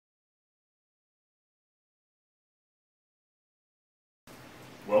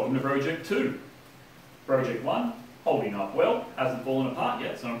Welcome to Project 2. Project 1, holding up well, hasn't fallen apart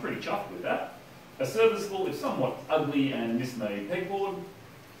yet, so I'm pretty chuffed with that. A serviceable, if somewhat ugly and mismade pegboard,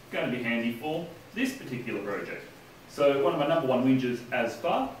 going to be handy for this particular project. So one of my number one whinges as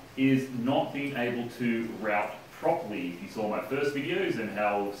far is not being able to route properly. If you saw my first videos and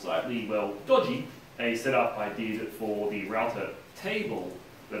how slightly, well, dodgy a setup I did for the router table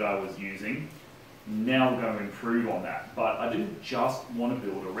that I was using, now I'm going to improve on that. But I didn't just want to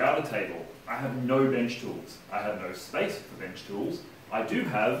build a router table. I have no bench tools. I have no space for bench tools. I do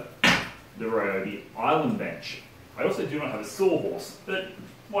have the Ryobi Island bench. I also do not have a sawhorse, but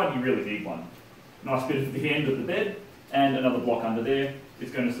why do you really need one? Nice bit at the end of the bed, and another block under there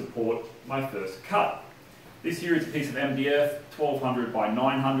is going to support my first cut. This here is a piece of MDF, 1200 by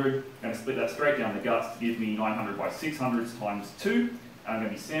 900. I'm going to split that straight down the guts to give me 900 by 600 times 2. And I'm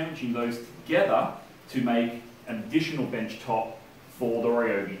going to be sandwiching those together to make an additional bench top for the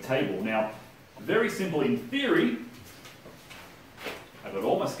Ryobi table. Now, very simple in theory. I've got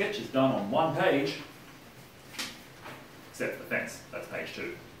all my sketches done on one page, except for the fence, that's page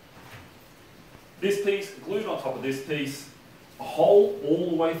 2. This piece glued on top of this piece, a hole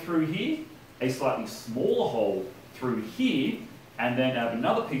all the way through here, a slightly smaller hole through here, and then out of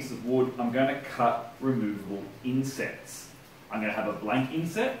another piece of wood, I'm going to cut removable insets. I'm going to have a blank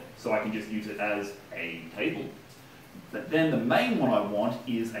inset, so I can just use it as a table. But then the main one I want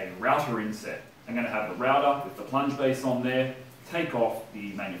is a router inset. I'm going to have the router with the plunge base on there, take off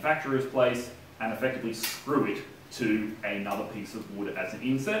the manufacturer's place, and effectively screw it to another piece of wood as an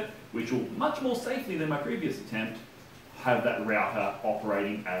inset, which will, much more safely than my previous attempt, have that router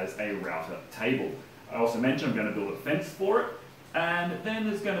operating as a router table. I also mentioned I'm going to build a fence for it, and then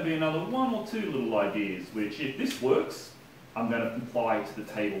there's going to be another one or two little ideas, which if this works, I'm going to apply to the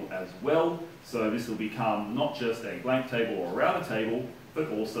table as well. So this will become not just a blank table or a router table, but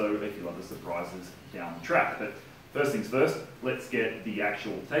also a few other surprises down the track. But first things first, let's get the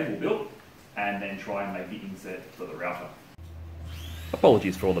actual table built and then try and make the inset for the router.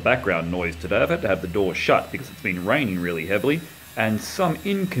 Apologies for all the background noise today. I've had to have the door shut because it's been raining really heavily and some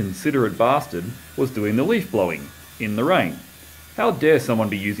inconsiderate bastard was doing the leaf blowing in the rain. How dare someone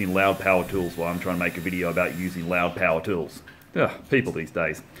be using loud power tools while I'm trying to make a video about using loud power tools? Ugh, people these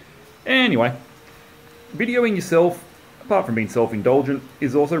days. Anyway, videoing yourself, apart from being self-indulgent,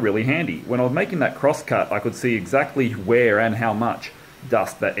 is also really handy. When I was making that crosscut, I could see exactly where and how much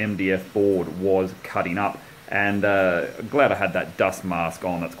dust that MDF board was cutting up. And glad I had that dust mask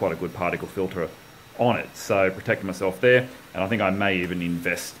on. That's quite a good particle filter on it. So protecting myself there. And I think I may even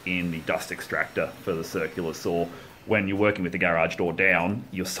invest in the dust extractor for the circular saw. When you're working with the garage door down,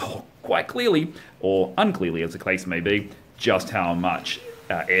 you saw quite clearly, or unclearly as the case may be, just how much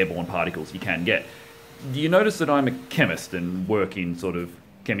airborne particles you can get. Do you notice that I'm a chemist and work in sort of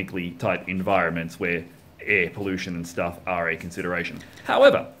chemically type environments where air pollution and stuff are a consideration?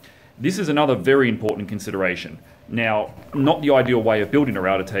 However, this is another very important consideration. Now, not the ideal way of building a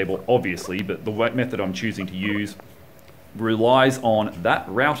router table, obviously, but the method I'm choosing to use relies on that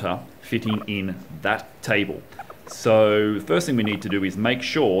router fitting in that table. So the first thing we need to do is make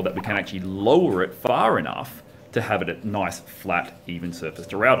sure that we can actually lower it far enough to have it a nice, flat, even surface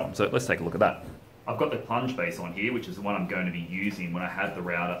to route on. So let's take a look at that. I've got the plunge base on here, which is the one I'm going to be using when I have the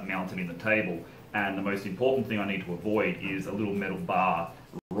router mounted in the table. And the most important thing I need to avoid is a little metal bar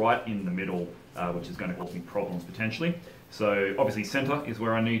right in the middle, which is going to cause me problems potentially. So obviously center is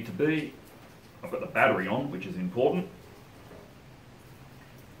where I need to be. I've got the battery on, which is important.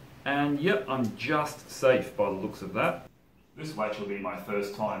 And yep, I'm just safe by the looks of that. This will actually be my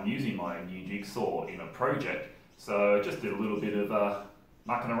first time using my new jigsaw in a project, so just did a little bit of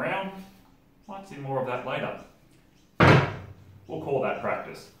mucking around. Might see more of that later. We'll call that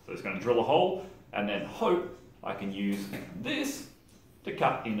practice. So it's going to drill a hole and then hope I can use this to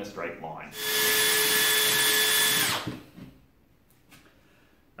cut in a straight line.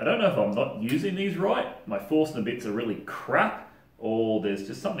 I don't know if I'm not using these right. My Forstner bits are really crap, or there's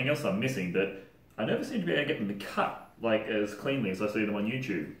just something else I'm missing, but I never seem to be able to get them to cut like as cleanly as I see them on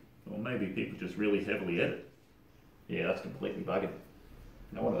YouTube. Or maybe people just really heavily edit. Yeah, that's completely bugging.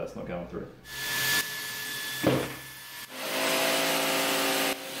 No wonder that's not going through.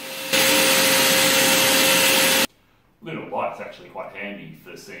 Little light's actually quite handy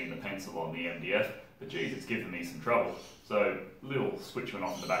for seeing the pencil on the MDF, but geez, it's given me some trouble. So little switch went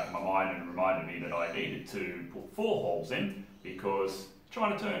off in the back of my mind and reminded me that I needed to put 4 holes in, because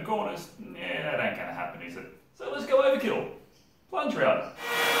trying to turn corners, yeah, that ain't gonna happen, is it? So let's go overkill. Plunge router.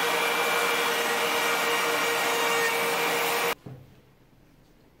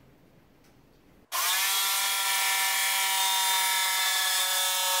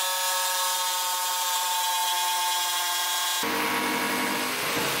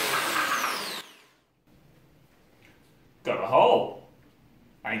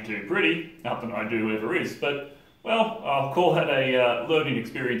 Ain't too pretty, nothing I do ever is, but well, I'll call that a learning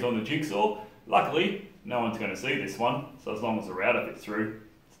experience on the jigsaw. Luckily, no one's going to see this one, so as long as the router fits through,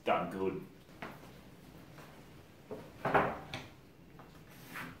 it's done good.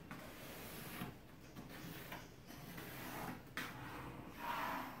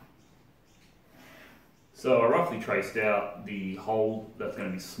 So I roughly traced out the hole that's going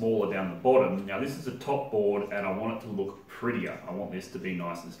to be smaller down the bottom. Now this is a top board and I want it to look prettier. I want this to be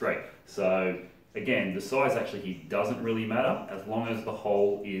nice and straight. So again, the size actually here doesn't really matter as long as the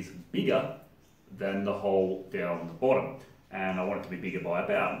hole is bigger than the hole down the bottom. And I want it to be bigger by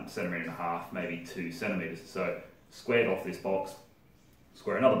about 1.5 centimetres, maybe 2 centimetres. So squared off this box,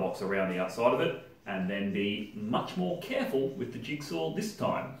 square another box around the outside of it, and then be much more careful with the jigsaw this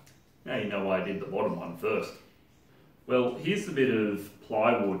time. Now you know why I did the bottom one first. Well, here's a bit of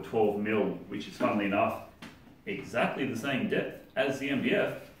plywood 12mm, which is funnily enough exactly the same depth as the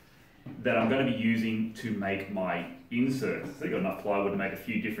MDF that I'm going to be using to make my inserts. So I've got enough plywood to make a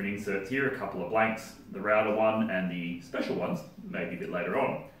few different inserts here, a couple of blanks, the router one and the special ones, maybe a bit later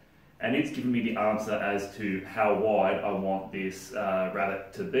on. And it's given me the answer as to how wide I want this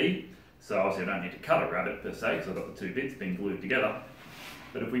rabbit to be. So obviously I don't need to cut a rabbit per se, because I've got the two bits being glued together.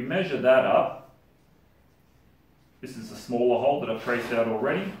 But if we measure that up, this is a smaller hole that I've traced out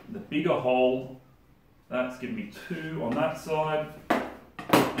already. The bigger hole, that's given me 2 on that side.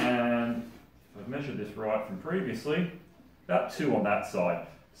 And if I've measured this right from previously, about 2 on that side.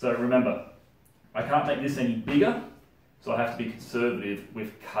 So remember, I can't make this any bigger, so I have to be conservative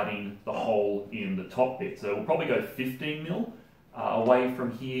with cutting the hole in the top bit. So we'll probably go 15mm away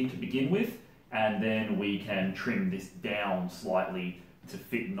from here to begin with, and then we can trim this down slightly to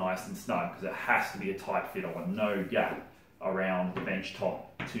fit nice and snug, because it has to be a tight fit. I want no gap around the bench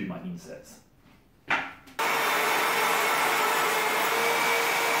top to my insets.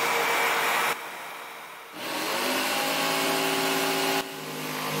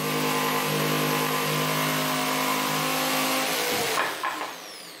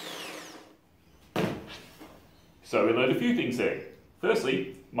 So we learned a few things there.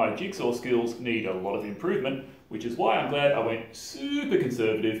 Firstly, my jigsaw skills need a lot of improvement, which is why I'm glad I went super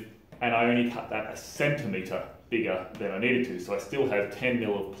conservative and I only cut that 1 centimetre bigger than I needed to. So I still have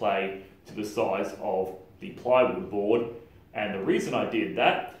 10mm of play to the size of the plywood board. And the reason I did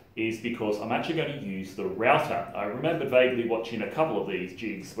that is because I'm actually going to use the router. I remembered vaguely watching a couple of these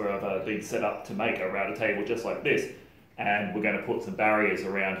jigs where I've been set up to make a router table just like this. And we're going to put some barriers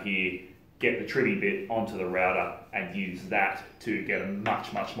around here, get the trimming bit onto the router and use that to get a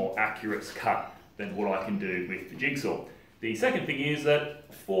much more accurate cut than what I can do with the jigsaw. The second thing is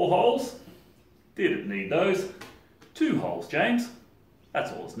that 4 holes, didn't need those. 2 holes, James,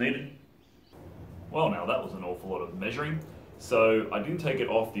 that's all it's needed. Well, now that was an awful lot of measuring. So I didn't take it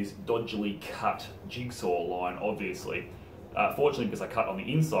off this dodgily cut jigsaw line, obviously. Fortunately, because I cut on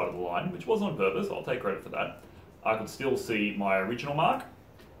the inside of the line, which was on purpose, I'll take credit for that, I could still see my original mark.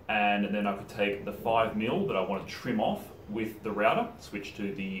 And then I could take the 5mm that I want to trim off with the router, switch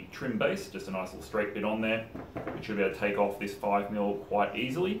to the trim base, just a nice little straight bit on there. We should be able to take off this 5mm quite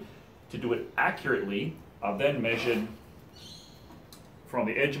easily. To do it accurately, I've then measured from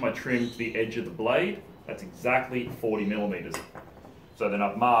the edge of my trim to the edge of the blade. That's exactly 40mm. So then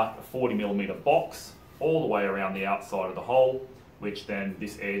I've marked a 40mm box all the way around the outside of the hole, which then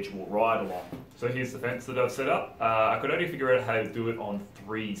this edge will ride along. So here's the fence that I've set up. I could only figure out how to do it on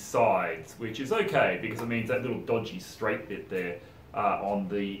 3 sides, which is okay because it means that little dodgy straight bit there on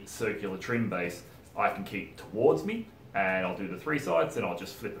the circular trim base, I can keep towards me, and I'll do the 3 sides, then I'll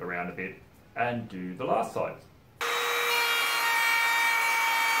just flip it around a bit and do the last side.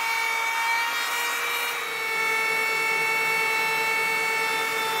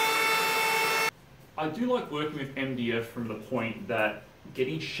 I do like working with MDF from the point that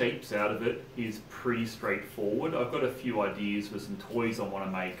getting shapes out of it is pretty straightforward. I've got a few ideas for some toys I want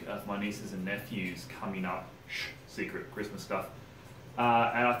to make for my nieces and nephews coming up. Shh, secret Christmas stuff.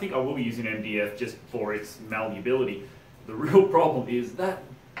 And I think I will be using MDF just for its malleability. The real problem is that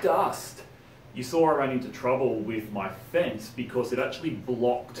dust. You saw I ran into trouble with my fence because it actually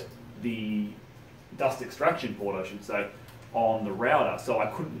blocked the dust extraction port, I should say, on the router, so I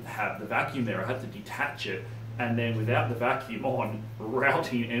couldn't have the vacuum there. I had to detach it, and then without the vacuum on,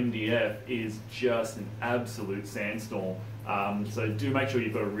 routing MDF is just an absolute sandstorm. So do make sure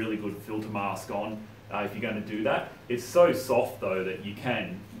you've got a really good filter mask on if you're going to do that. It's so soft though that you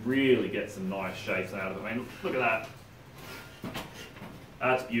can really get some nice shapes out of it. I mean, look at that.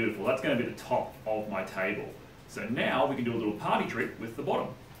 That's beautiful. That's going to be the top of my table. So now we can do a little party trick with the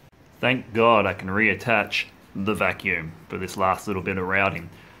bottom. Thank God I can reattach the vacuum for this last little bit of routing.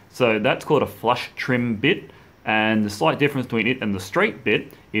 So that's called a flush trim bit, and the slight difference between it and the straight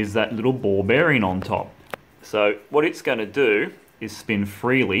bit is that little ball bearing on top. So what it's going to do is spin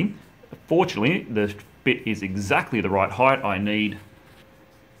freely. Fortunately, the bit is exactly the right height I need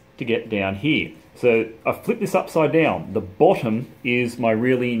to get down here. So I flip this upside down. The bottom is my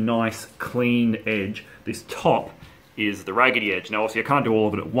really nice clean edge. This top is the raggedy edge. Now obviously I can't do all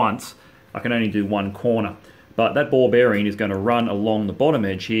of it at once. I can only do one corner. But that ball bearing is going to run along the bottom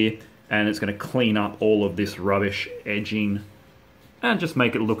edge here, and it's going to clean up all of this rubbish edging and just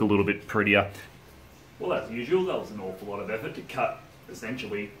make it look a little bit prettier. Well, as usual, that was an awful lot of effort to cut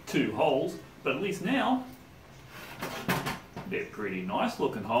essentially 2 holes, but at least now they're pretty nice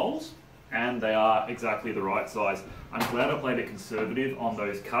looking holes, and they are exactly the right size. I'm glad I played it conservative on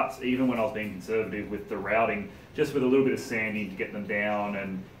those cuts, even when I was being conservative with the routing, just with a little bit of sanding to get them down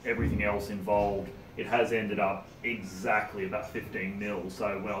and everything else involved. It has ended up exactly about 15 mil,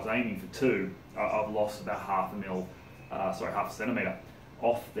 so when I was aiming for 2, I've lost about half a centimetre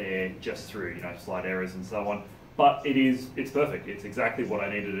off there just through, you know, slight errors and so on. But it's perfect. It's exactly what I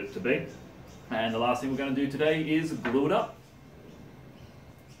needed it to be. And the last thing we're going to do today is glue it up.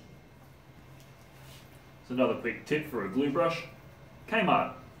 So another quick tip for a glue brush.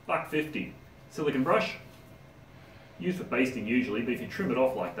 Kmart, $1.50. Silicone brush, used for basting usually, but if you trim it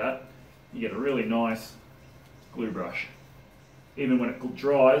off like that, you get a really nice glue brush. Even when it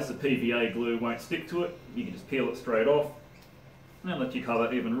dries, the PVA glue won't stick to it. You can just peel it straight off and let you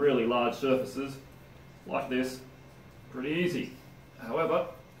cover even really large surfaces like this pretty easy. However,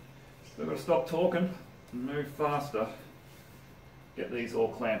 we've got to stop talking and move faster. Get these all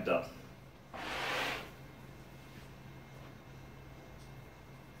clamped up.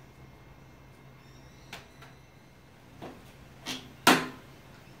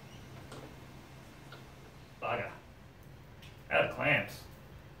 Bugger. Out of clamps.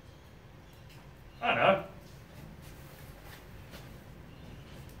 I know.